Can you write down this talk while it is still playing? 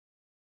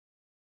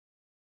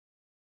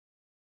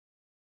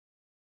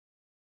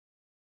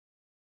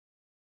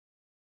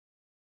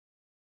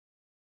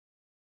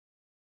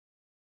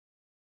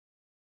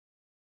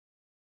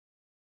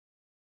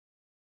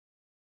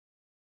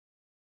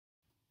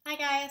Hi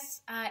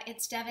guys,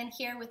 it's Devin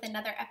here with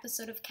another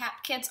episode of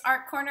Cap Kids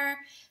Art Corner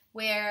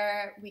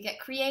where we get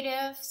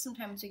creative,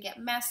 sometimes we get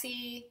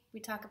messy, we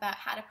talk about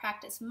how to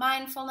practice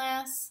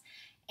mindfulness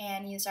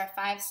and use our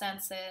five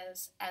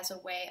senses as a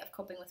way of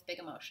coping with big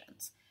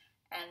emotions.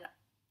 And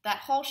that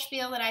whole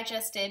spiel that I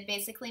just did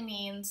basically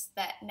means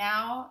that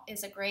now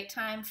is a great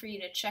time for you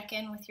to check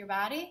in with your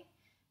body,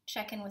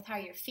 check in with how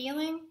you're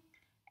feeling,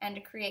 and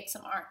to create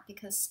some art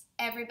because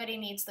everybody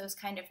needs those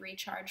kind of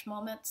recharge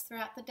moments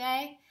throughout the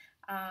day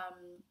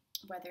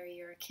whether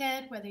you're a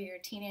kid, whether you're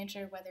a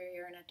teenager, whether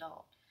you're an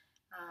adult.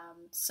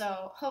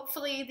 So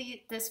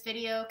hopefully this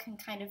video can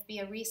kind of be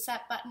a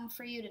reset button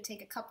for you to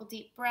take a couple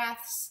deep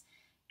breaths,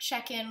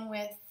 check in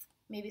with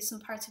maybe some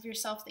parts of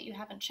yourself that you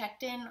haven't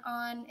checked in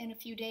on in a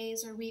few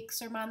days or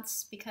weeks or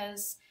months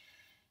because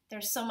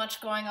there's so much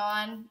going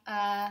on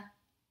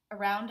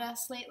around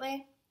us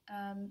lately.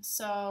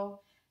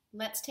 So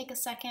let's take a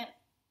second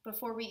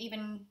before we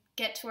even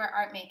get to our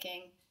art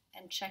making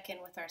and check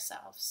in with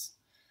ourselves.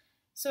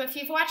 So if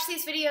you've watched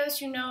these videos,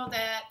 you know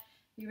that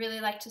we really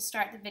like to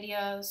start the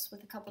videos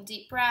with a couple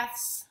deep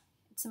breaths.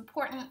 It's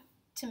important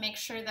to make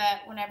sure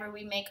that whenever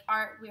we make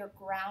art, we are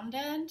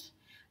grounded,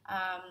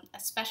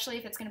 especially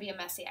if it's going to be a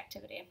messy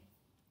activity.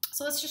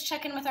 So let's just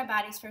check in with our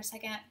bodies for a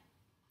second.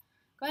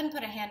 Go ahead and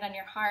put a hand on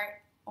your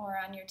heart or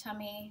on your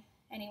tummy,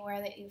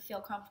 anywhere that you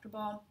feel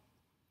comfortable.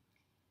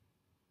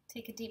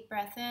 Take a deep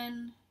breath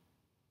in.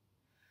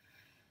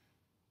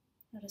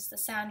 Notice the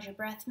sound your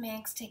breath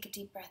makes. Take a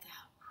deep breath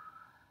out.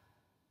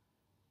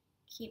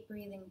 Keep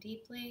breathing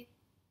deeply.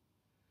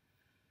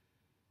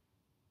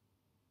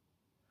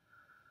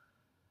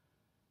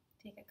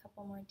 Take a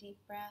couple more deep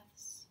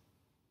breaths.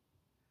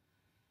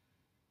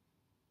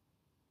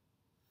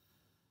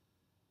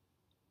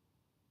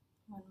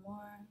 One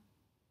more.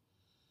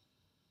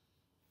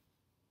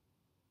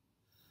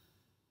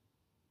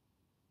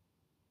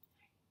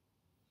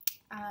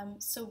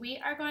 So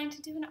we are going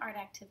to do an art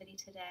activity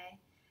today.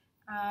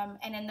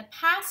 And in the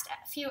past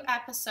few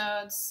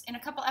episodes, in a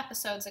couple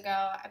episodes ago,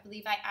 I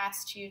believe I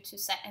asked you to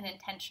set an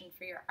intention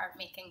for your art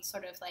making,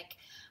 sort of like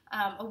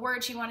a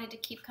word you wanted to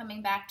keep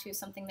coming back to,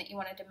 something that you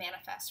wanted to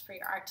manifest for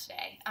your art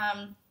today.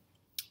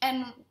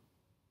 And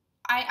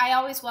I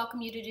always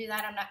welcome you to do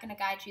that. I'm not going to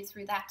guide you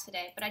through that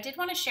today, but I did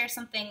want to share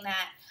something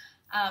that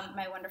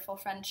my wonderful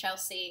friend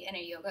Chelsea in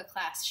a yoga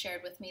class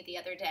shared with me the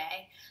other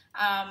day.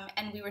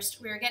 And we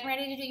were getting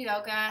ready to do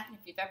yoga. If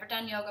you've ever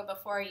done yoga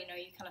before, you know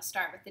you kind of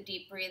start with the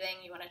deep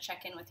breathing. You want to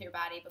check in with your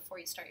body before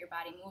you start your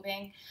body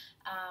moving.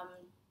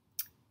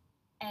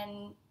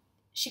 And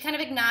she kind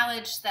of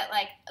acknowledged that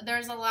like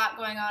there's a lot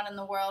going on in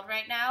the world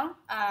right now,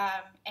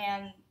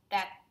 and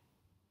that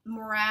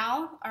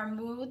morale, our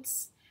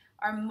moods,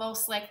 are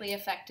most likely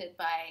affected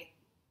by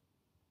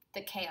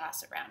the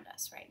chaos around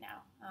us right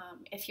now.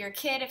 If you're a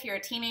kid, if you're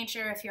a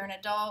teenager, if you're an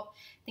adult,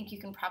 I think you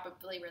can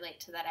probably relate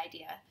to that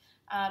idea.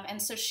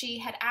 And so she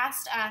had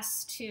asked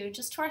us to,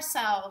 just to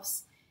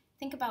ourselves,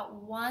 think about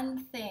one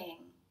thing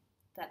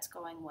that's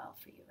going well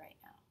for you right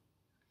now.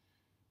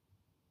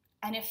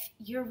 And if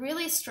you're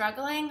really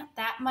struggling,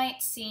 that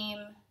might seem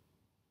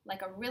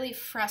like a really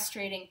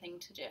frustrating thing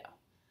to do,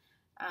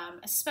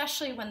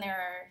 especially when there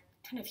are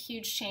kind of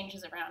huge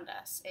changes around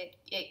us.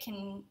 It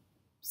can,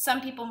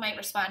 some people might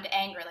respond to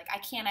anger, like I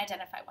can't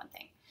identify one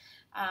thing.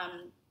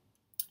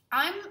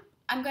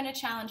 I'm going to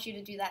challenge you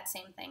to do that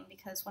same thing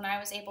because when I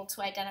was able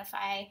to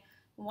identify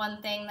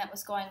one thing that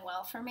was going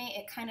well for me,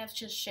 it kind of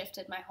just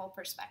shifted my whole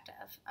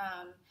perspective.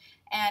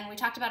 And we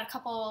talked about a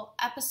couple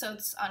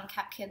episodes on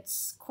Cap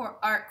Kids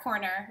Art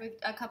Corner.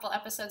 A couple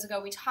episodes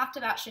ago, we talked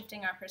about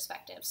shifting our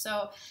perspective.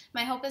 So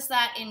my hope is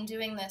that in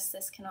doing this,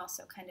 this can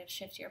also kind of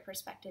shift your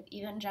perspective,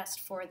 even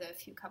just for the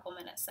few couple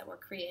minutes that we're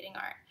creating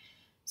art.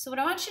 So what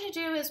I want you to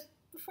do is,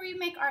 before you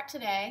make art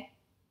today,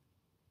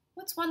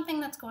 what's one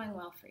thing that's going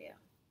well for you?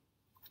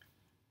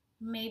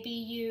 Maybe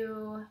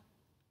you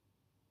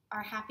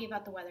are happy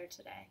about the weather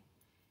today.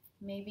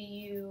 Maybe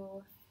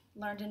you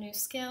learned a new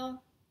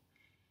skill.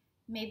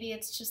 Maybe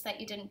it's just that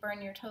you didn't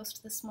burn your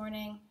toast this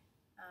morning.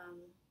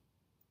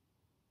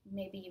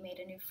 Maybe you made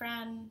a new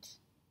friend.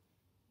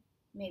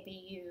 Maybe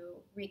you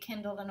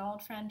rekindled an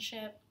old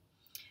friendship.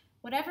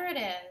 Whatever it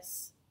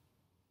is,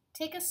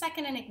 take a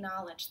second and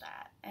acknowledge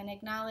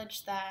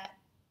that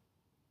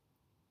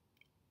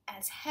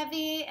as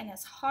heavy and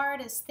as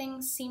hard as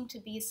things seem to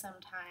be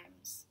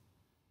sometimes,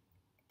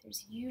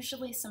 there's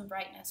usually some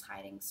brightness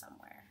hiding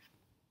somewhere.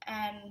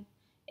 And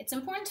it's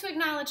important to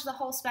acknowledge the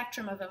whole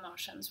spectrum of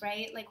emotions,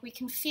 right? Like we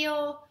can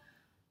feel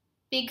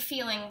big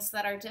feelings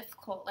that are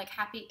difficult, like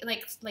happy,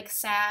 like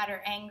sad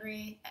or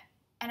angry.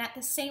 And at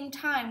the same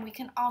time, we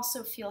can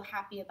also feel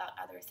happy about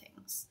other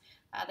things.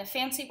 The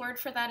fancy word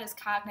for that is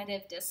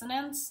cognitive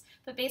dissonance.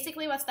 But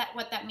basically what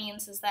that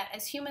means is that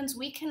as humans,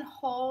 we can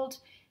hold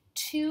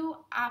two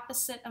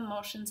opposite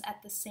emotions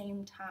at the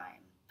same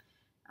time.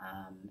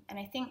 And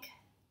I think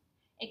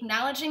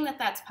acknowledging that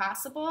that's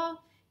possible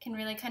can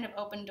really kind of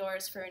open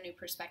doors for a new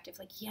perspective.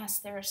 Like, yes,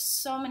 there are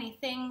so many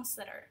things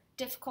that are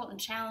difficult and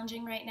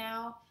challenging right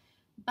now,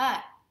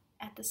 but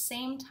at the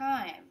same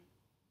time,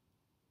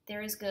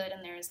 there is good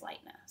and there is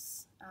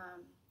lightness.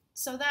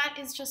 So that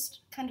is just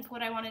kind of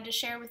what I wanted to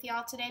share with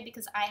y'all today,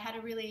 because I had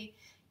a really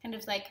kind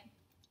of like,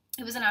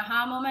 it was an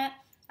aha moment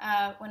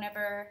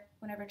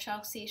whenever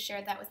Chelsea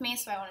shared that with me,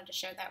 so I wanted to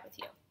share that with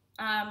you.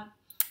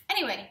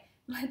 Anyway,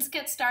 let's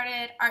get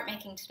started art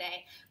making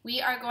today.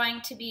 We are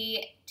going to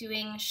be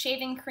doing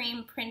shaving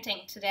cream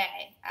printing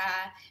today.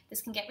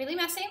 This can get really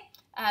messy,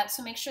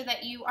 so make sure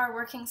that you are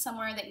working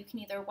somewhere that you can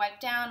either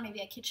wipe down, maybe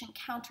a kitchen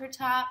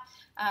countertop,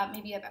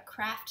 maybe you have a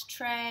craft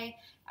tray,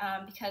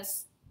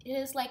 because it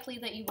is likely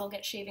that you will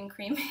get shaving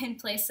cream in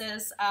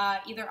places,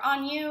 either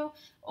on you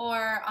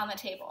or on the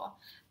table.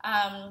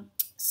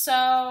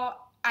 So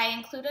I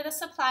included a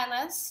supply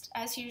list,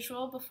 as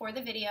usual, before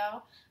the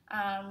video,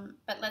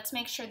 but let's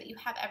make sure that you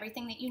have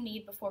everything that you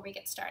need before we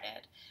get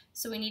started.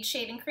 So we need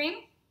shaving cream,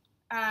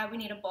 we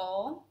need a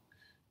bowl,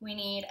 we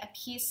need a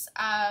piece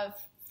of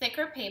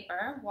thicker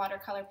paper,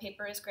 watercolor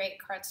paper is great,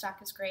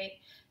 cardstock is great,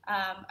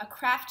 a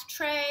craft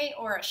tray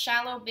or a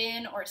shallow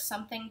bin or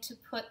something to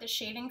put the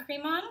shaving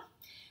cream on.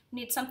 We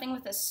need something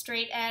with a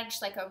straight edge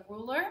like a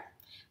ruler,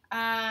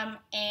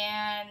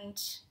 and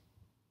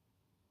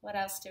what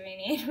else do we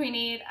need? We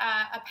need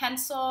a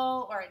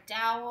pencil or a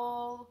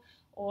dowel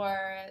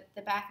or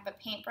the back of a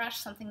paintbrush,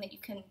 something that you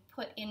can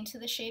put into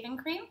the shaving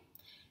cream.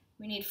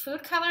 We need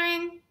food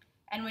coloring,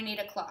 and we need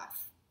a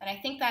cloth. And I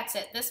think that's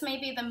it. This may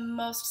be the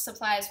most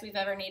supplies we've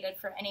ever needed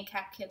for any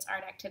Cap Kids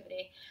art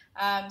activity.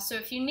 So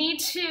if you need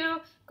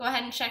to, go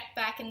ahead and check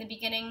back in the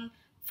beginning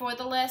for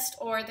the list,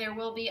 or there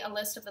will be a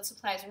list of the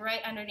supplies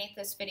right underneath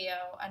this video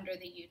under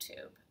the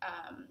YouTube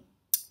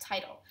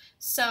title.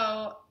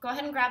 So go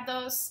ahead and grab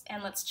those,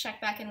 and let's check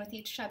back in with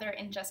each other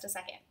in just a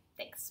second.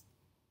 Thanks.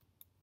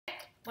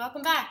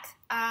 Welcome back.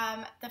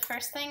 The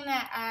first thing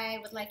that I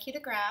would like you to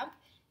grab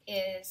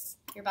is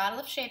your bottle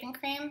of shaving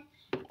cream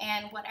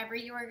and whatever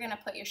you are going to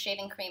put your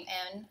shaving cream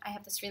in. I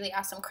have this really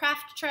awesome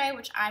craft tray,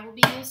 which I will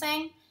be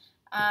using.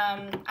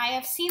 I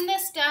have seen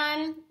this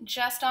done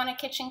just on a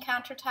kitchen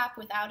countertop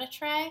without a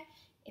tray.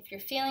 If you're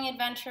feeling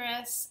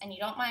adventurous and you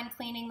don't mind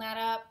cleaning that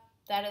up,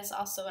 that is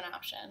also an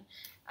option.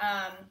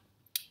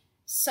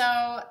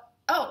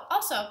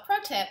 Also, pro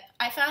tip,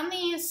 I found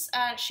these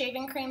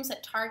shaving creams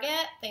at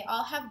Target. They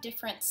all have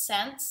different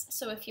scents,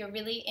 so if you're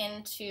really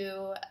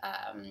into,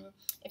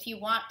 if you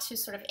want to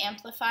sort of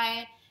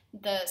amplify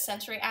the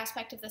sensory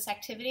aspect of this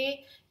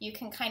activity, you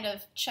can kind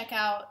of check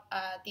out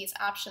these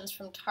options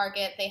from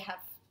Target. They have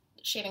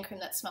shaving cream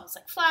that smells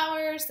like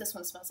flowers. This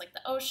one smells like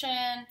the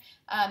ocean,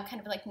 kind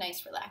of like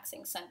nice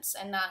relaxing scents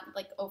and not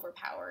like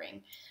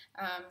overpowering.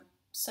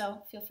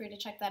 So feel free to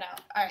check that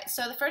out. All right,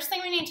 so the first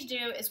thing we need to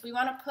do is we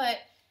want to put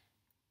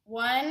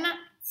one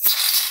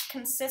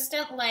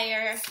consistent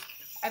layer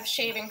of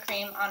shaving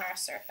cream on our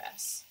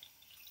surface.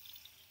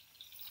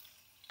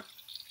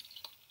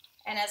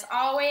 And as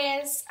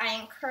always, I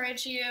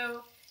encourage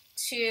you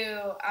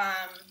to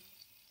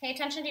pay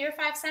attention to your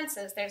five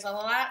senses. There's a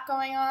lot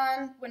going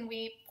on when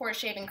we pour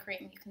shaving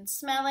cream. You can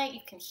smell it,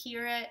 you can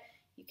hear it,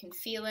 you can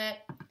feel it.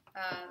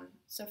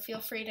 So feel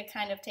free to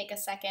kind of take a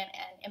second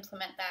and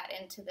implement that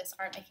into this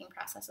art making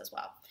process as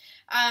well.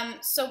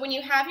 So when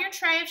you have your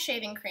tray of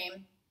shaving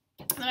cream,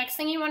 the next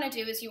thing you want to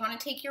do is you want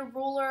to take your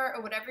ruler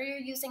or whatever you're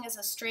using as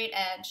a straight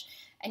edge,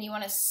 and you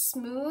want to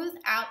smooth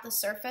out the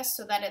surface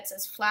so that it's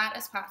as flat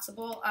as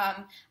possible.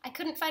 I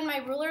couldn't find my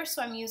ruler,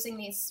 so I'm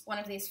using one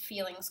of these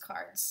feelings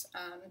cards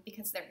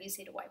because they're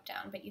easy to wipe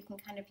down, but you can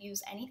kind of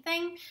use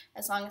anything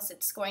as long as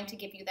it's going to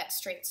give you that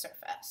straight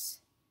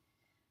surface.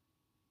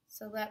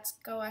 So let's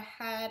go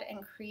ahead and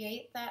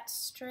create that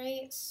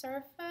straight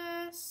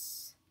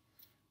surface.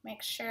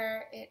 Make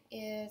sure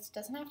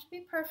doesn't have to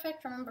be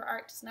perfect. Remember,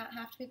 art does not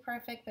have to be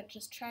perfect, but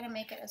just try to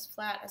make it as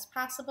flat as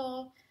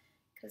possible,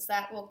 because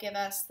that will give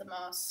us the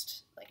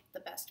best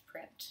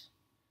print.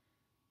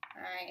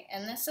 All right,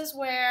 and this is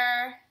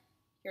where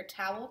your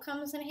towel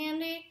comes in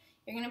handy.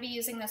 You're going to be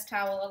using this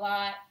towel a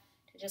lot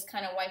to just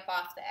kind of wipe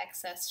off the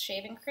excess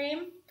shaving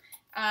cream.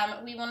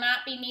 We will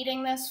not be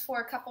needing this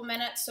for a couple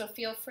minutes, so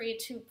feel free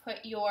to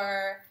put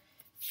your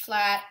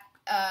flat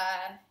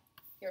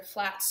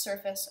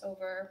surface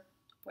over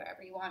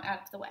wherever you want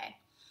out of the way.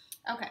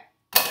 Okay.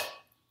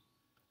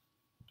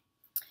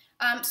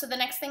 So the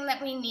next thing that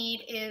we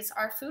need is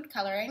our food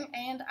coloring,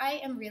 and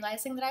I am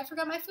realizing that I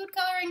forgot my food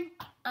coloring.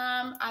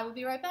 I will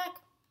be right back.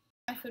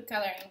 My food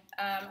coloring,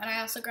 and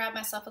I also grabbed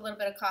myself a little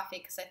bit of coffee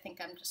because I think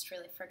I'm just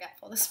really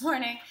forgetful this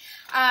morning.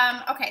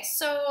 Okay,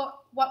 so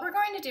what we're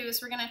going to do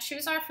is we're going to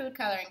choose our food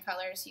coloring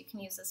colors. You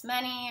can use as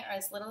many or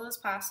as little as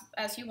possible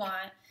as you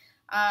want,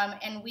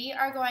 and we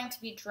are going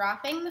to be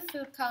dropping the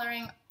food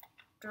coloring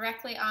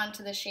directly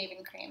onto the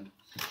shaving cream.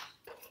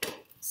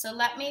 So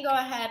let me go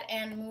ahead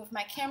and move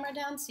my camera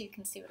down so you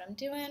can see what I'm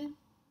doing.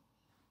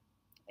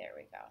 There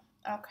we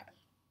go. Okay.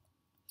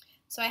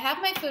 So I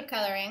have my food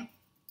coloring,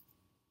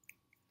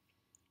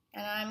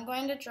 and I'm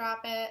going to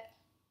drop it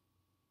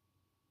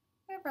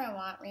wherever I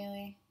want,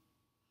 really.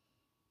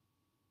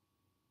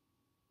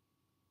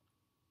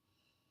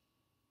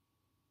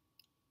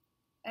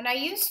 And I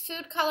use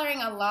food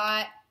coloring a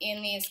lot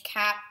in these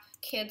cap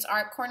kids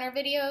art corner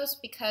videos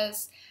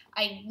because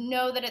I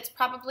know that it's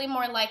probably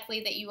more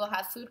likely that you will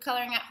have food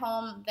coloring at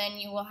home than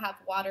you will have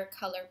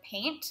watercolor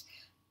paint.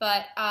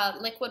 But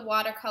liquid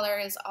watercolor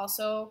is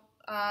also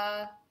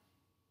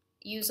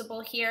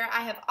usable here.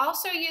 I have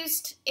also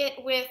used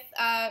it with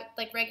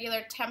like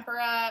regular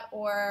tempera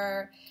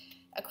or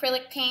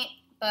acrylic paint,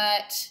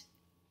 but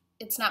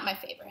it's not my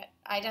favorite.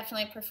 I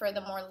definitely prefer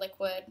the more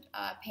liquid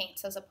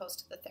paints as opposed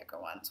to the thicker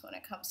ones when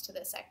it comes to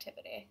this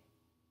activity.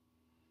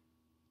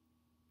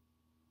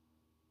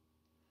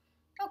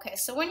 Okay,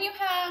 so when you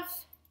have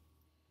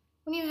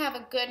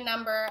a good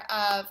number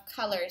of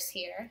colors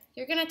here,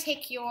 you're going to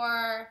take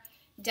your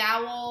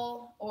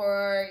dowel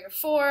or your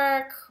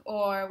fork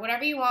or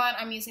whatever you want.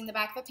 I'm using the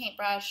back of a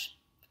paintbrush,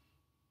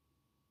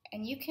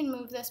 and you can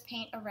move this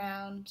paint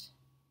around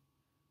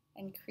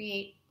and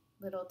create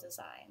little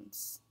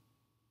designs.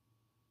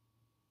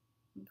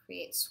 And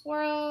create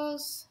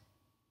swirls,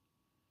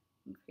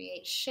 and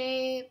create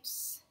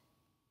shapes.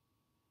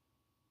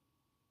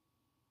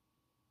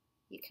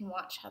 You can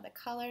watch how the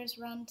colors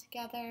run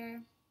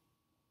together.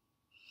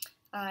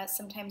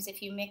 Sometimes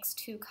if you mix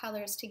two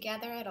colors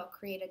together, it'll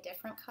create a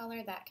different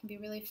color. That can be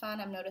really fun.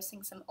 I'm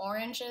noticing some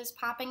oranges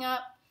popping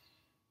up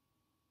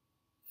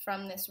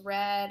from this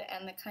red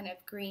and the kind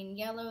of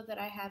green-yellow that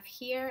I have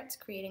here. It's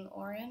creating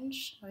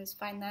orange. I always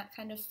find that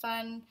kind of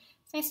fun.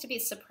 It's nice to be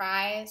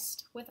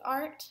surprised with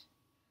art.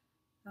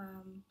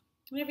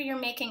 Whenever you're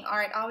making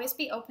art, always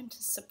be open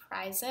to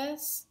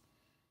surprises.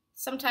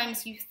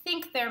 Sometimes you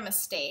think they're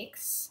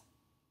mistakes.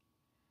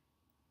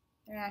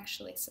 They're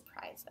actually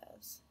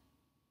surprises.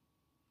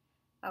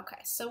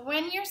 Okay, so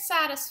when you're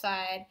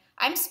satisfied,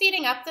 I'm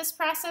speeding up this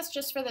process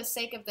just for the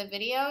sake of the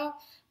video,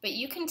 but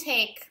you can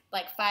take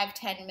like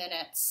 5-10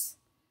 minutes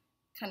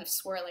kind of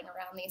swirling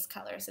around these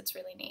colors. It's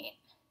really neat.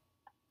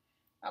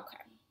 Okay.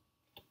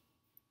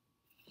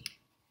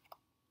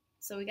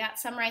 So we got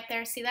some right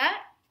there, see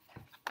that?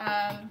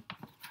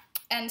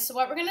 And so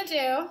what we're going to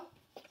do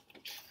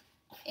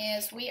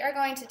is we are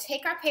going to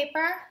take our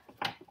paper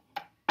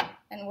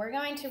and we're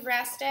going to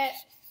rest it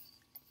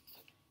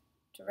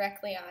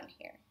directly on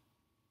here.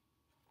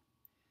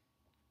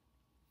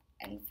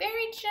 And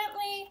very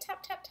gently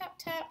tap, tap, tap,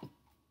 tap.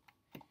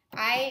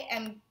 I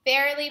am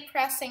barely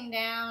pressing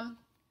down.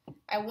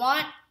 I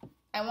want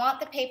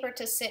the paper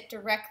to sit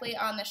directly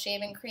on the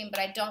shaving cream, but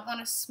I don't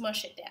want to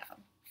smush it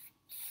down.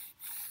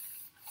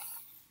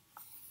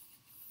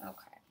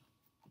 Okay.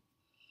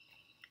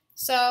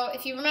 So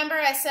if you remember,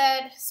 I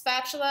said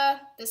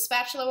spatula. This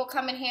spatula will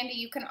come in handy.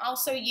 You can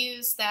also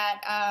use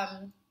that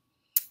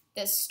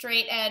this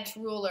straight edge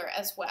ruler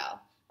as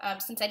well.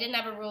 Since I didn't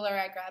have a ruler,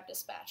 I grabbed a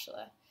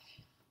spatula.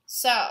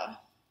 So,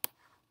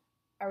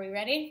 are we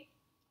ready?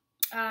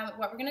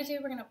 What we're going to do,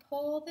 we're going to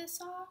pull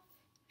this off.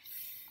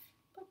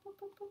 Boop, boop,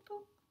 boop, boop,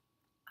 boop.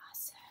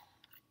 Awesome.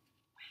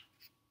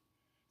 Wow.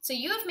 So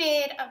you have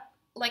made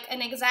like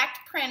an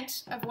exact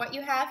print of what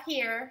you have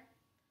here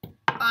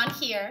on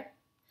here.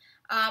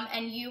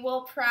 And you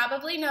will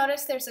probably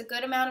notice there's a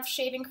good amount of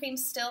shaving cream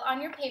still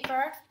on your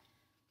paper.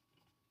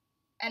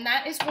 And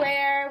that is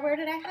where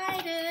did I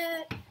hide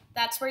it?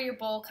 That's where your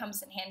bowl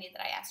comes in handy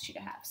that I asked you to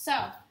have.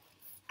 So,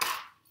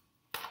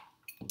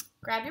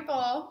 grab your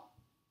bowl,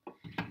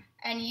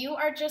 and you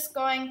are just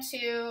going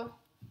to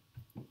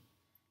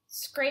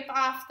scrape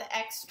off the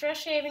extra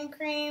shaving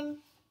cream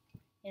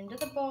into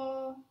the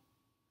bowl.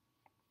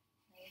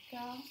 There you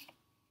go.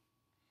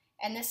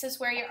 And this is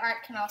where your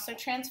art can also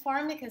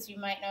transform, because you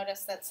might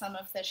notice that some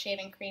of the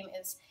shaving cream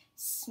is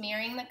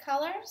smearing the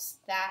colors.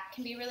 That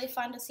can be really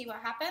fun to see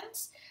what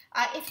happens.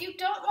 If you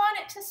don't want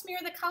it to smear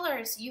the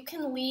colors, you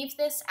can leave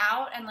this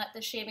out and let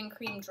the shaving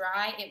cream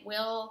dry. It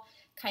will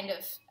kind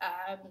of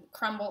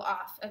crumble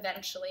off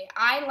eventually.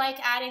 I like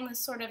adding this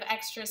sort of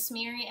extra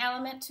smeary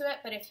element to it,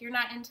 but if you're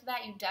not into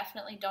that, you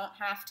definitely don't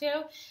have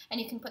to.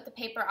 And you can put the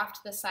paper off to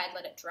the side,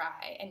 let it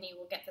dry, and you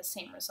will get the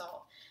same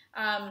result.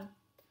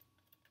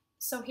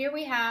 So here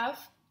we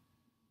have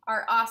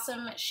our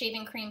awesome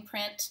shaving cream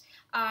print.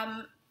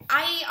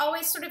 I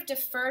always sort of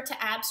defer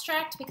to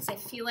abstract because I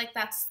feel like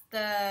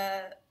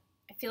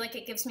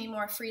it gives me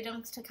more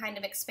freedom to kind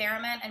of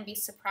experiment and be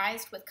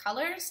surprised with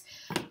colors.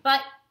 But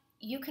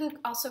you can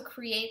also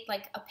create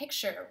like a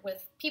picture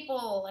with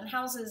people and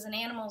houses and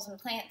animals and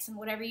plants and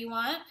whatever you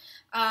want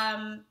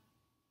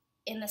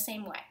in the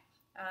same way.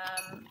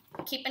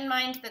 Keep in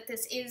mind that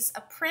this is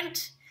a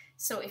print,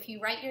 so if you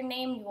write your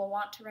name, you will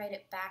want to write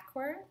it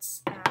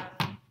backwards.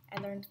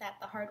 I learned that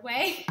the hard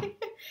way.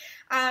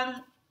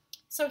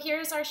 So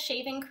here's our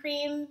shaving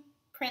cream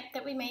print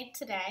that we made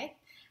today.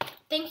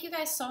 Thank you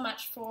guys so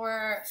much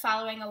for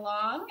following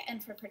along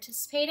and for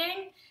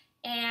participating,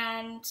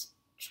 and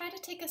try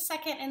to take a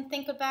second and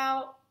think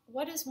about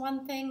what is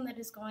one thing that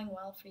is going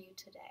well for you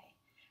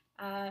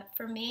today.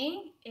 For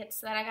me,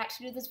 it's that I got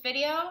to do this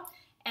video,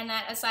 and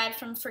that aside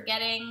from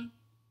forgetting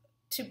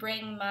to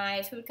bring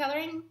my food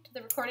coloring to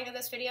the recording of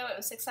this video, it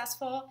was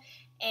successful,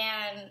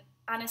 and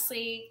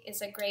honestly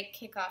is a great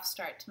kickoff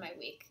start to my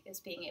week, is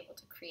being able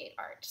to create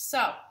art.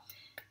 So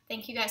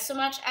Thank you guys so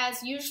much.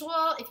 As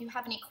usual, if you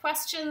have any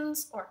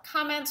questions or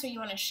comments or you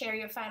want to share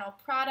your final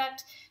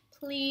product,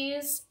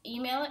 please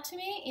email it to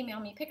me. Email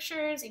me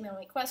pictures, email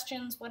me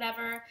questions,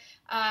 whatever,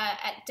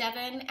 at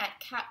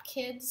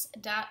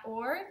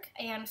devin@capkids.org,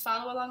 and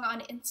follow along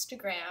on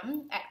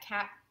Instagram at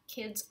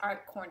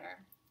capkidsartcorner.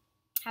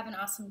 Have an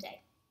awesome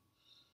day.